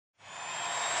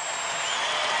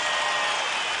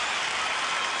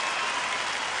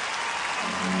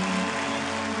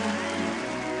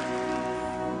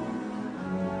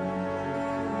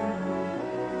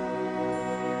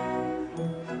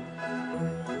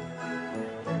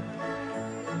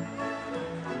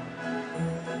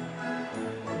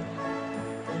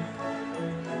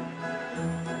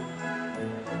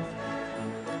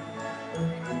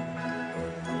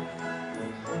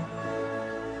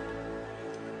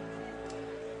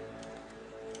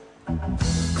They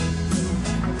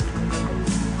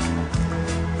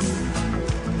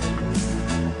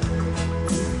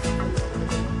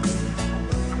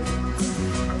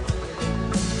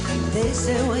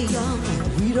say we're young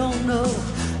and we don't know.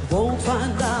 Won't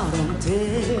find out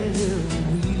until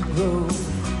we grow.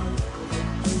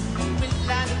 Well,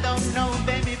 I don't know,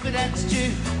 baby, but that's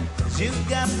true. 'Cause you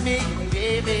got me,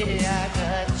 baby, I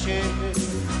got you.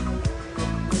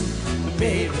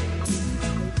 Baby,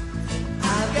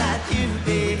 I've got you,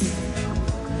 baby.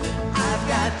 I've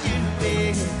got you,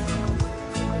 baby.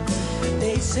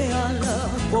 They say our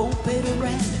love won't pay the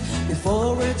rent.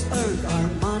 Before it's earned, our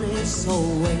money's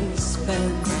always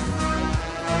spent.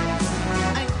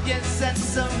 I guess that's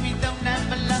so we don't have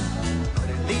a lot, but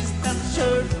at least I'm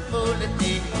sure of all the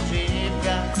things we've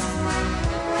got.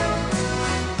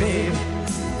 Baby,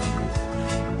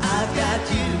 I've got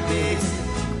you, baby.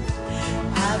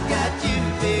 I've got you,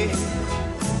 baby.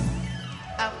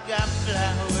 I've got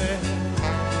flowers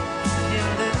in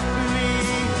the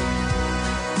spring.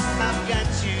 I've got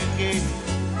you, baby.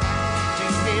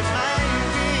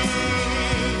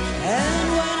 And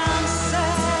when I'm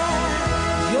sad,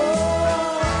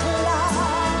 you're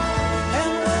glad.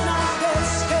 And when I get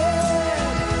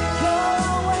scared, you're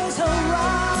always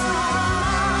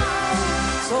around.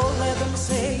 So let them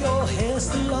say your hair's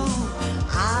too long.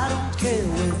 I don't care,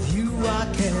 with you I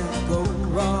can't go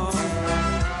wrong.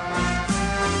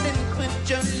 Then put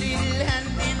your little hand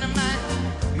in mine.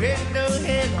 Red no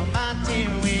head on my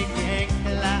team, we can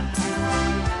collide.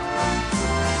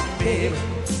 Baby,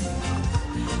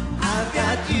 I've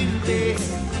got you, baby.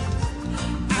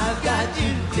 I've got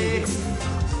you, baby.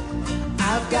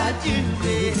 I've got you,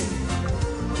 baby.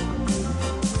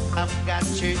 I've got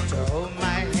you to hold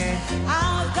my hand.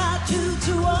 I've got you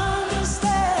to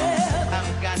understand.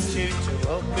 I've got you to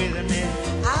walk with me.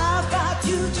 I've got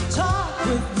you to talk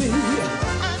with me.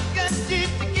 I've got you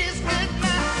to kiss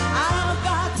goodnight. I've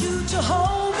got you to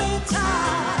hold me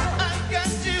tight. I've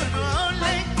got you to won't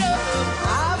let go.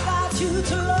 I've got you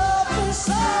to love me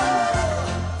so.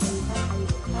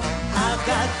 I've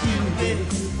got you, baby.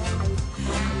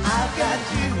 I've got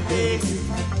you, baby.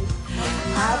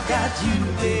 I've got you,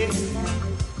 baby.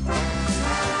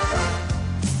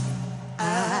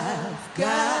 I've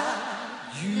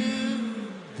got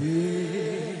you,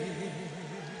 baby.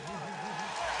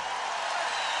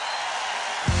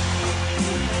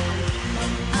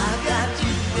 I've got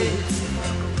you, baby.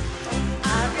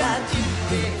 I've got you,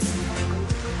 baby.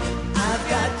 I've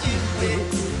got you,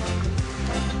 baby.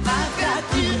 I've got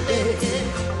you, baby.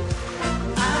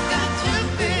 I've got you,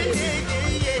 baby.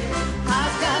 Yeah.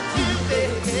 I've got you,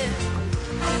 baby.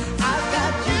 I've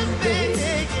got you, baby.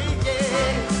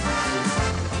 Yeah.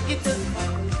 Pick it up,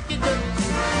 pick it up,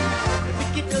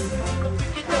 pick it up,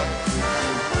 pick it up,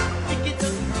 pick it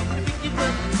up, pick it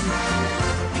up,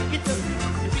 pick it up,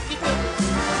 pick it up.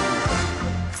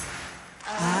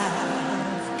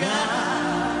 I've got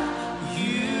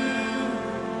you,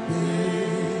 baby.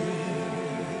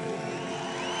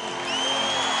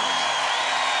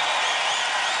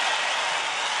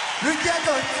 Ruth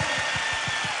Jacott.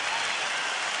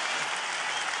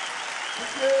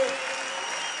 Thank you.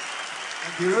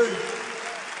 Thank you, Ruth.